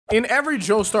In every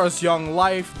Joestar's young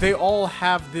life, they all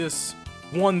have this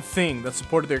one thing that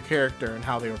supported their character and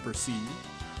how they were perceived.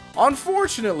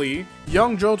 Unfortunately,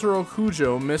 young Jotaro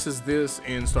Kujo misses this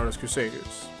in Stardust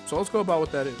Crusaders. So let's go about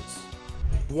what that is.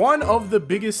 One of the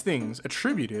biggest things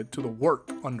attributed to the work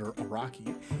under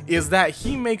Araki is that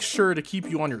he makes sure to keep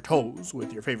you on your toes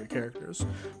with your favorite characters.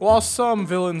 While some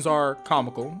villains are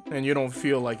comical and you don't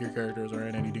feel like your characters are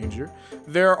in any danger,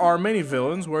 there are many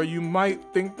villains where you might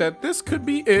think that this could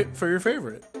be it for your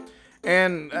favorite.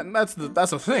 And that's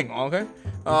the thing, okay?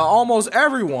 Almost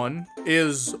everyone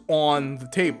is on the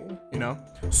table, you know?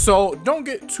 So don't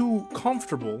get too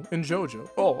comfortable in JoJo.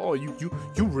 Oh, you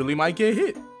really might get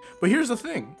hit. But here's the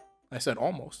thing. I said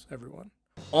almost everyone.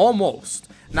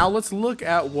 Almost. Now let's look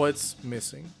at what's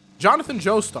missing. Jonathan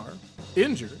Joestar,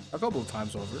 injured a couple of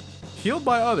times over, healed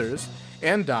by others,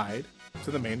 and died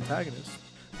to the main antagonist.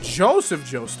 Joseph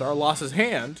Joestar lost his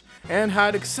hand and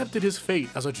had accepted his fate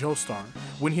as a Joestar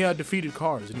when he had defeated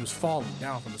cars and he was falling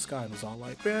down from the sky and was all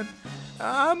like, man,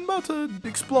 I'm about to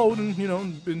explode and, you know,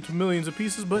 into millions of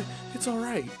pieces, but it's all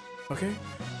right, okay?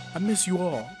 I miss you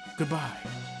all. Goodbye.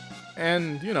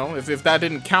 And, you know, if that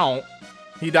didn't count,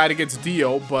 he died against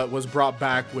Dio, but was brought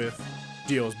back with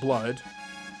Dio's blood,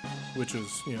 which is,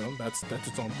 you know, that's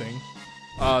its own thing.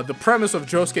 The premise of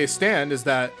Josuke's stand is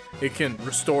that it can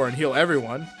restore and heal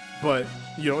everyone, but,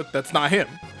 you know, that's not him.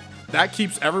 That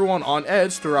keeps everyone on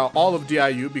edge throughout all of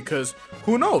DIU because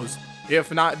who knows?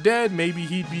 If not dead, maybe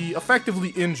he'd be effectively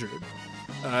injured.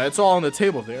 It's all on the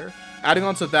table there. Adding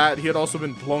on to that, he had also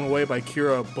been blown away by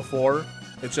Kira before.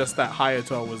 It's just that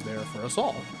Hayato was there for us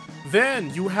all.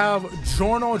 Then you have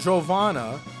Giorno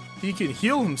Giovanna. He can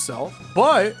heal himself,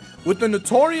 but with the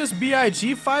notorious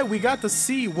BIG fight, we got to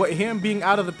see what him being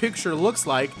out of the picture looks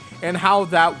like and how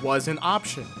that was an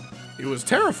option. It was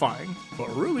terrifying,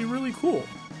 but really, really cool.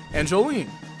 And Jolene,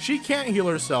 she can't heal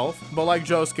herself, but like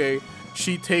Josuke,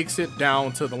 she takes it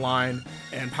down to the line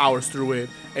and powers through it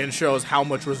and shows how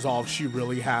much resolve she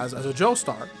really has as a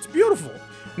Joestar. It's beautiful.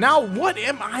 Now, what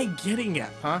am I getting at,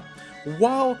 huh?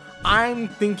 Well, I'm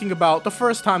thinking about the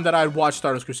first time that I'd watched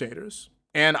Stardust Crusaders,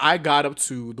 and I got up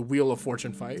to the Wheel of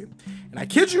Fortune fight, and I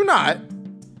kid you not,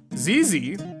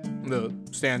 ZZ, the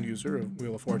stand user of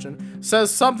Wheel of Fortune,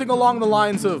 says something along the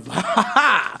lines of,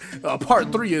 ha ha,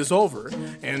 part 3 is over,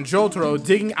 and Jotaro,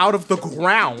 digging out of the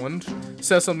ground,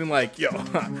 says something like, yo,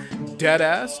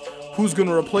 deadass, who's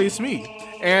gonna replace me?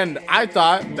 And I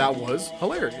thought that was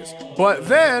hilarious. But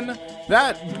then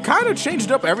that kind of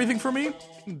changed up everything for me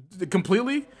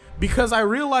completely, because I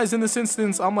realized in this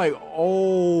instance, I'm like,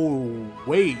 oh,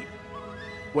 wait.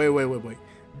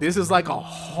 This is like a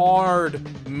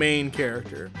hard main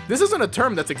character. This isn't a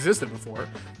term that's existed before,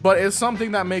 but it's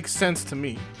something that makes sense to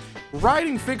me.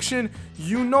 Writing fiction,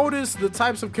 you notice the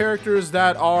types of characters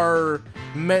that are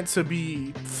meant to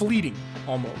be fleeting.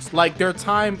 Almost like their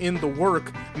time in the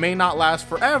work may not last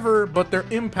forever, but their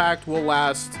impact will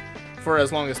last for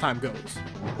as long as time goes.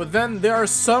 But then there are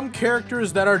some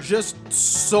characters that are just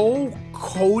so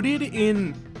coded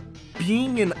in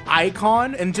being an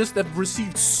icon and just have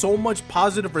received so much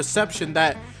positive reception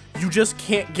that you just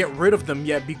can't get rid of them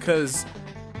yet because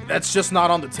that's just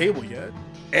not on the table yet.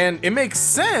 And it makes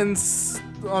sense,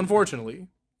 unfortunately,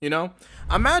 you know?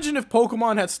 Imagine if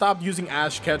Pokemon had stopped using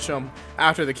Ash Ketchum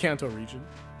after the Kanto region.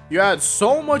 You had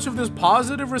so much of this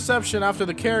positive reception after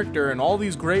the character and all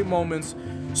these great moments,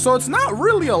 so it's not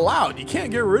really allowed. You can't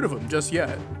get rid of him just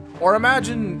yet. Or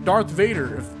imagine Darth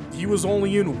Vader if he was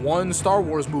only in one Star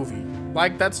Wars movie.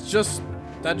 Like, that'd just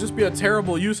be a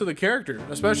terrible use of the character,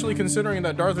 especially considering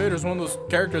that Darth Vader is one of those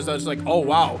characters that's like, oh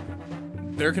wow,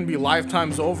 there can be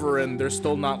lifetimes over and there's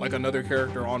still not like another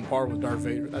character on par with Darth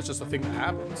Vader. That's just a thing that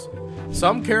happens.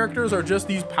 Some characters are just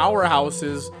these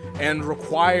powerhouses and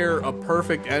require a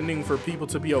perfect ending for people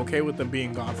to be okay with them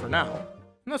being gone for now.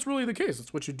 And that's really the case.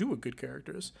 That's what you do with good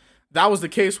characters. That was the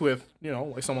case with, you know,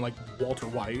 like someone like Walter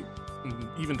White, and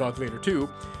even Darth Vader too.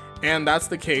 And that's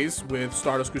the case with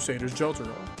Stardust Crusaders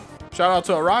Jotaro. Shout out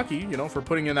to Araki, you know, for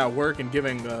putting in that work and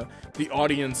giving the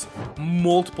audience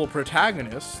multiple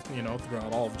protagonists, you know,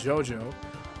 throughout all of JoJo.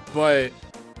 But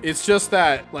it's just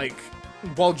that, like,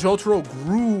 while Jotaro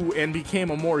grew and became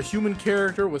a more human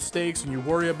character with stakes and you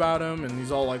worry about him and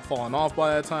he's all like falling off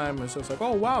by that time, it's just like,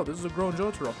 oh wow, this is a grown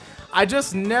Jotaro. I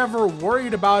just never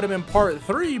worried about him in part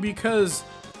 3 because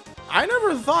I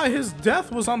never thought his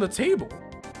death was on the table.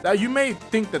 Now you may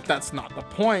think that that's not the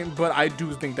point, but I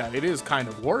do think that it is kind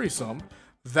of worrisome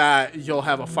that you'll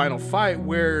have a final fight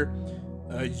where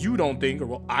you don't think, or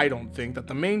well, I don't think that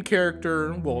the main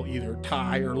character will either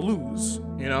tie or lose,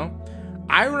 you know?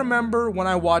 I remember when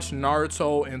I watched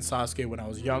Naruto and Sasuke when I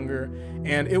was younger,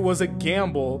 and it was a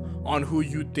gamble on who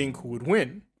you'd think who would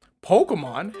win.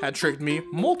 Pokemon had tricked me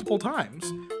multiple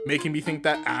times, making me think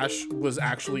that Ash was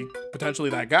actually potentially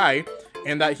that guy,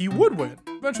 and that he would win.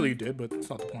 Eventually he did, but that's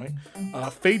not the point.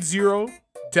 Fate Zero,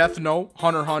 Death Note,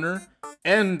 Hunter x Hunter,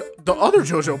 and the other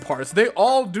JoJo parts, they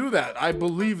all do that. I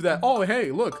believe that, oh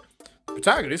hey, look,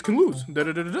 protagonist can lose,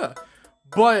 da-da-da-da-da.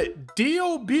 But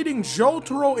Dio beating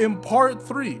Jotaro in part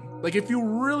 3, like if you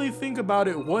really think about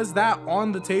it, was that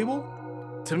on the table?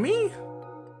 To me,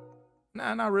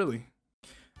 nah, not really.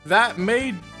 That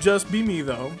may just be me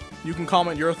though. You can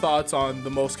comment your thoughts on the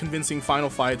most convincing final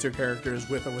fights or characters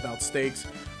with or without stakes.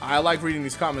 I like reading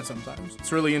these comments sometimes.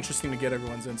 It's really interesting to get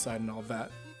everyone's insight and all that.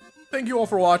 Thank you all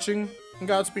for watching, and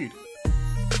Godspeed.